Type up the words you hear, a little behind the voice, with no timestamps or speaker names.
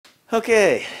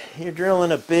Okay, you're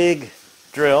drilling a big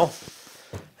drill,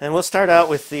 and we'll start out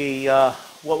with the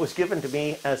what was given to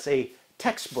me as a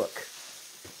textbook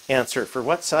answer for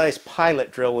what size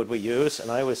pilot drill would we use, and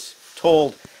I was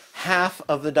told half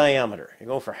of the diameter. You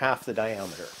go for half the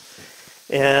diameter.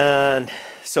 And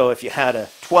so if you had a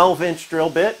 12-inch drill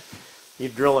bit,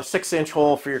 you'd drill a 6-inch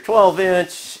hole for your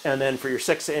 12-inch, and then for your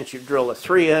 6-inch you'd drill a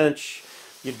 3-inch.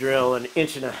 You drill an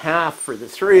 1.5 for the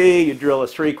 3, you drill a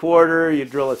 3/4, you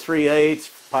drill a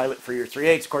 3/8, pilot for your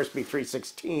 3/8, of course, be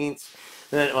 3/16.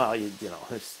 Then, well, you know,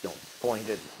 there's no point.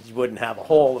 You wouldn't have a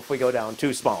hole if we go down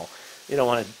too small. You don't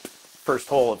want a first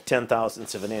hole of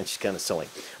 0.010 of an inch, kind of silly.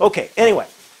 Okay, anyway,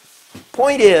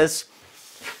 point is,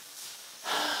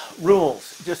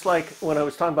 rules. Just like when I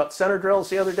was talking about center drills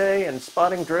the other day and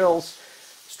spotting drills,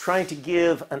 trying to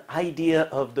give an idea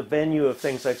of the venue of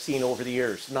things I've seen over the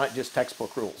years, not just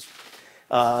textbook rules.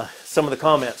 Some of the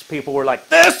comments, people were like,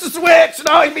 this is the way it should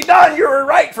always be done. You were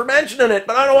right for mentioning it,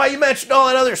 but I don't know why you mentioned all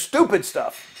that other stupid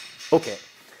stuff. Okay,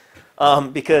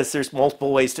 because there's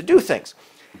multiple ways to do things.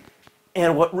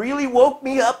 And what really woke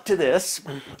me up to this,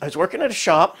 I was working at a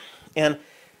shop, and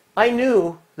I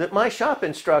knew that my shop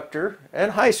instructor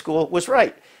in high school was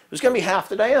right. It was going to be half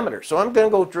the diameter. So I'm going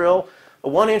to go drill a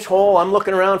 1-inch hole. I'm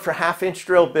looking around for a 1/2-inch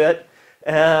drill bit,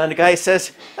 and the guy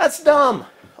says, that's dumb.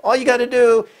 All you got to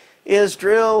do is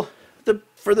drill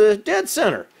for the dead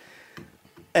center.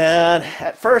 And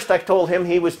at first I told him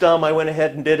he was dumb. I went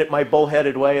ahead and did it my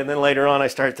bullheaded way, and then later on I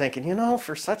started thinking, you know,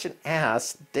 for such an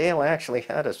ass, Dale actually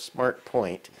had a smart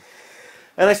point.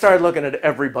 And I started looking at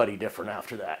everybody different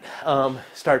after that.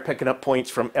 Started picking up points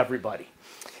from everybody,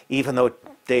 even though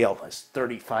Dale, this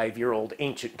 35-year-old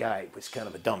ancient guy, was kind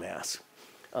of a dumbass.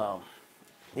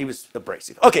 He was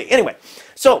abrasive. Okay, anyway,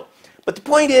 so, but the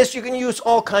point is you can use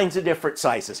all kinds of different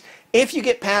sizes. If you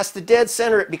get past the dead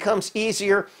center, it becomes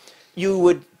easier. You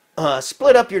would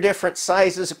split up your different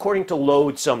sizes according to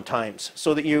load sometimes,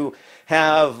 so that you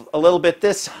have a little bit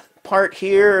this part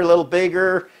here, a little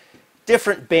bigger,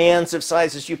 different bands of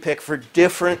sizes you pick for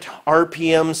different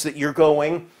RPMs that you're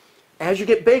going. As you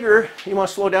get bigger, you want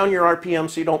to slow down your RPM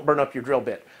so you don't burn up your drill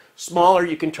bit. Smaller,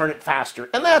 you can turn it faster.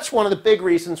 And that's one of the big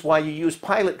reasons why you use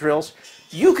pilot drills.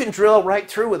 You can drill right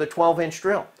through with a 12-inch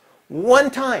drill.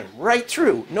 One time, right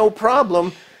through, no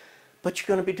problem. But you're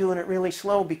going to be doing it really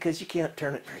slow because you can't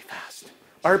turn it very fast.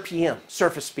 RPM,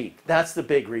 surface speed, that's the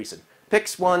big reason. Pick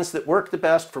ones that work the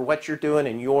best for what you're doing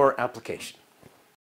in your application.